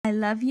I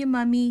love you,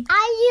 Mummy.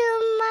 I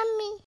you,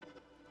 Mummy.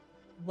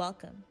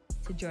 Welcome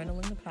to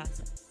Journaling the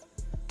Process,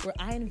 where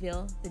I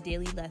unveil the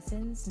daily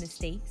lessons,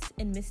 mistakes,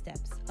 and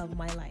missteps of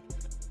my life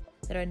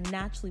that are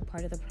naturally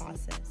part of the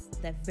process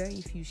that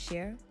very few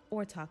share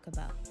or talk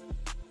about.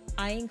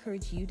 I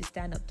encourage you to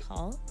stand up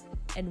tall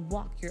and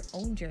walk your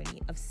own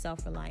journey of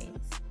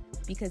self-reliance,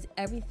 because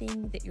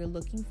everything that you're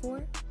looking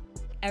for,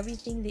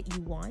 everything that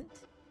you want,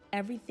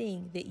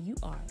 everything that you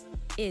are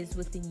is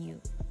within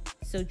you.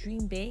 So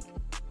dream big,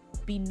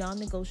 be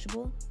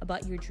non-negotiable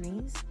about your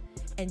dreams,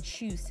 and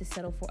choose to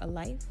settle for a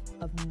life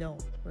of no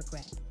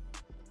regret.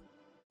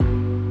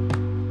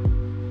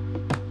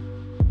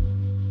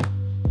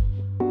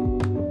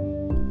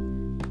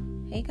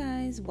 Hey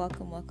guys,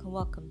 welcome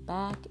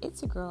back.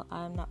 It's your girl,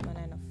 I'm Not My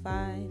 9 to 5,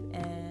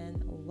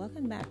 and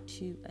welcome back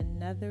to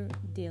another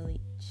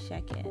daily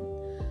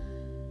check-in.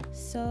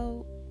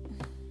 So,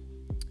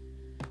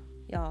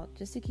 y'all,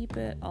 just to keep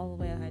it all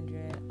the way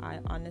 100, I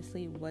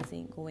honestly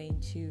wasn't going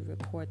to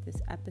record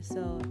this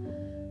episode,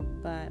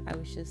 but I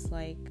was just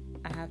like,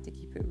 I have to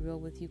keep it real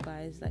with you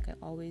guys like I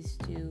always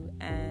do.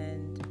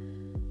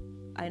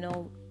 And I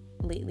know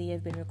lately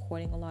I've been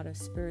recording a lot of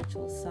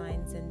spiritual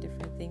signs and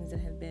different things that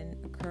have been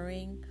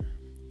occurring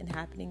and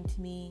happening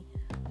to me,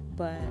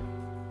 but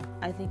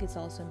I think it's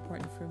also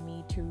important for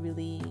me to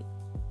really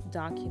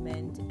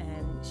document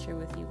and share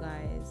with you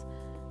guys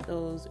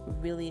those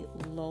really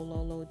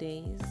low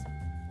days,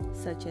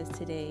 such as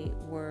today,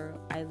 where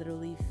I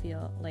literally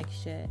feel like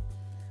shit.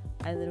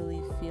 I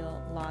literally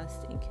feel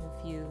lost and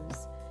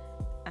confused,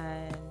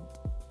 and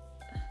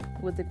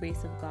with the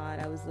grace of God,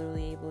 I was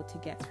literally able to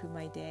get through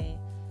my day,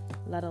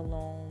 let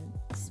alone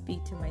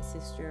speak to my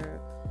sister,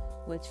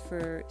 which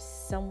for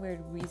some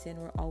weird reason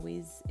we're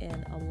always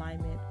in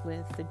alignment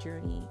with the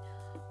journey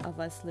of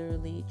us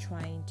literally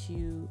trying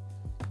to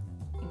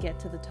get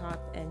to the top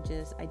and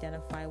just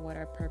identify what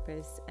our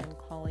purpose and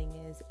calling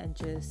is and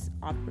just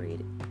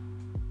operate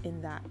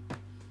in that.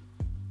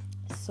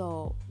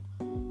 So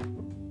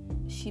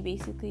she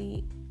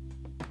basically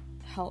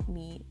helped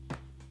me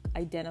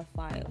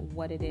identify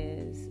what it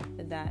is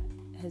that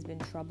has been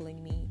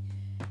troubling me,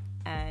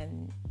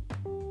 and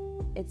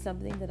it's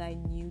something that I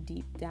knew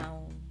deep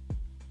down,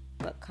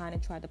 but kind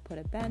of tried to put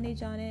a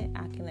bandage on it,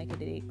 acting like it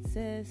didn't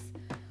exist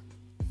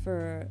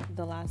for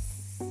the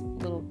last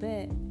little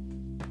bit.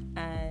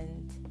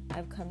 And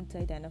I've come to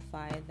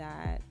identify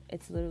that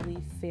it's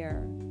literally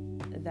fear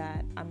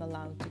that I'm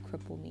allowed to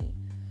cripple me.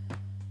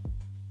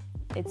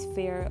 It's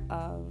fear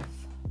of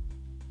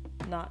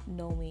not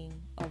knowing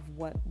of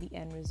what the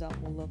end result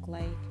will look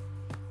like.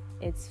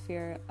 It's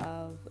fear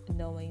of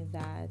knowing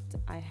that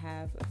I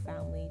have a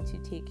family to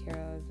take care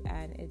of,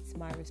 and it's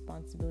my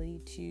responsibility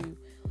to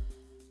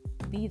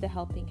be the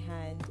helping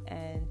hand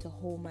and to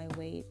hold my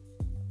weight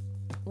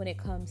when it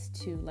comes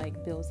to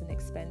like bills and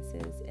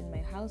expenses in my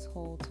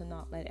household, to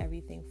not let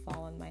everything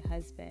fall on my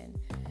husband.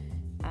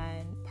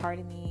 And part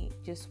of me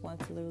just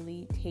wants to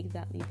literally take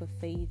that leap of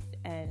faith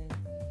and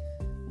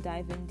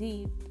dive in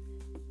deep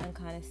and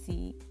kind of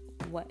see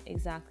what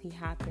exactly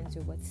happens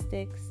or what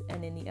sticks.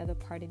 And then the other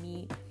part of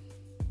me,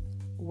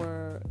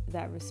 where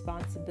that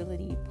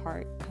responsibility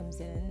part comes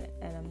in,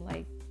 and I'm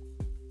like,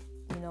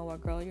 you know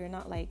what, girl, you're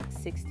not like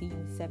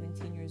 16,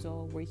 17 years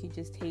old where you can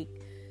just take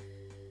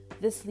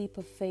this leap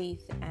of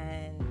faith,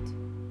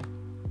 and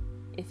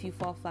if you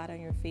fall flat on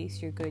your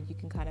face, you're good. You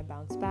can kind of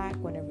bounce back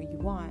whenever you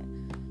want.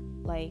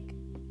 Like,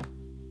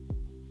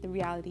 the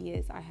reality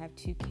is I have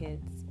 2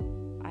 kids,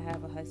 I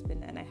have a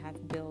husband, and I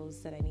have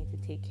bills that I need to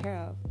take care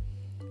of.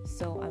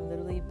 So I'm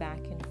literally back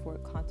and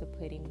forth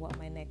contemplating what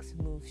my next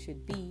move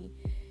should be.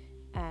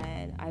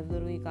 And I've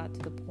literally got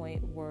to the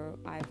point where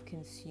I've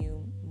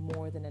consumed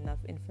more than enough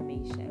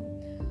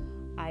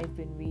information. I've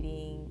been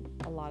reading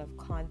a lot of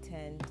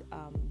content,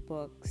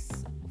 books,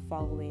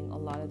 following a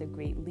lot of the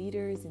great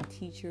leaders and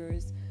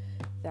teachers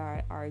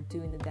that are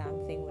doing the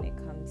damn thing when it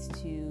comes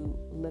to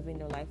living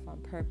their life on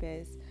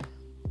purpose.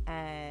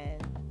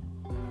 And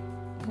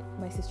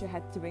my sister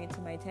had to bring it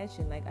to my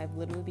attention. Like, I've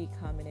literally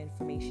become an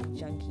information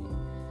junkie.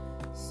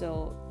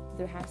 So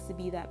there has to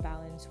be that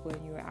balance when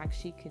you're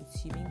actually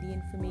consuming the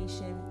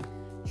information,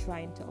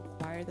 trying to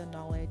acquire the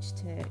knowledge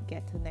to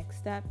get to the next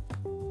step.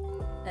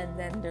 And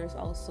then there's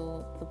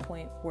also the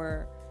point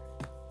where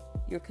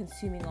you're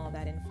consuming all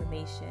that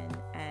information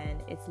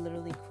and it's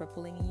literally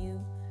crippling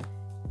you,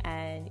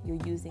 and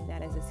you're using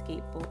that as a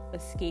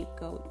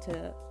scapegoat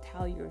to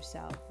tell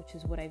yourself, which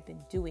is what I've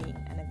been doing.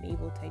 And I'm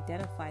able to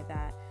identify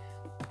that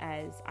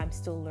as I'm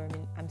still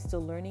learning.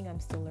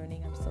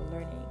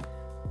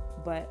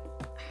 But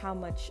how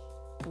much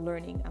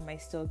learning am I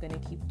still going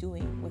to keep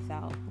doing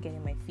without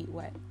getting my feet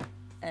wet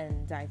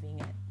and diving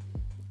in?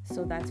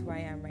 So that's where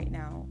I am right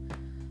now.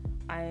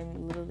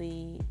 I'm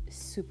literally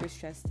super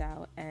stressed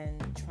out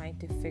and trying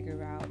to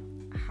figure out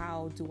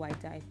how do I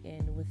dive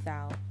in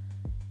without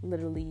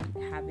literally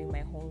having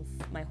my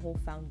whole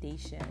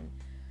foundation,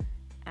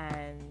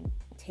 and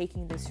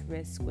taking this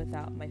risk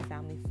without my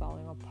family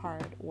falling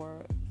apart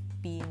or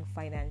being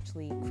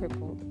financially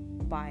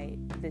crippled by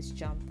this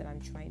jump that I'm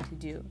trying to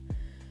do.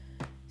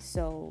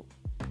 So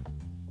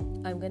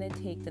I'm going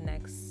to take the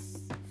next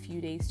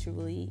few days to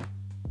really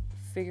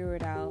figure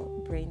it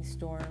out,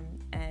 brainstorm,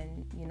 and,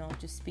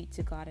 just speak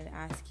to God and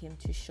ask Him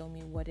to show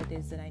me what it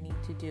is that I need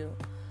to do.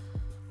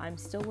 I'm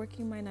still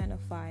working my 9 to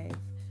 5,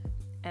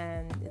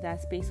 and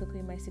that's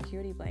basically my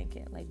security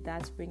blanket. Like,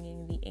 that's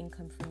bringing the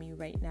income for me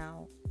right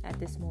now at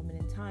this moment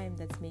in time.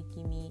 That's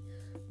making me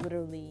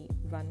literally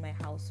run my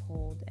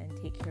household and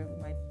take care of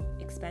my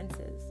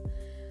expenses.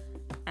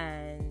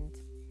 And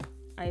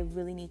I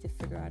really need to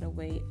figure out a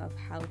way of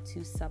how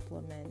to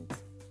supplement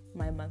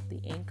my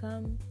monthly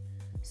income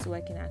so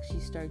I can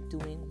actually start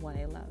doing what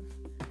I love.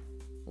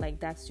 Like,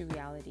 that's the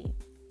reality.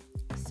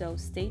 So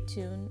stay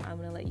tuned. I'm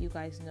going to let you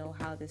guys know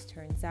how this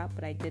turns out,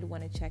 but I did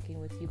want to check in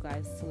with you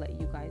guys to let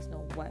you guys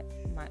know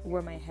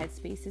where my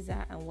headspace is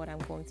at and what I'm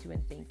going through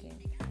and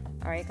thinking.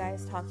 All right,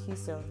 guys, talk to you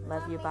soon.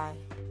 Love you. Bye.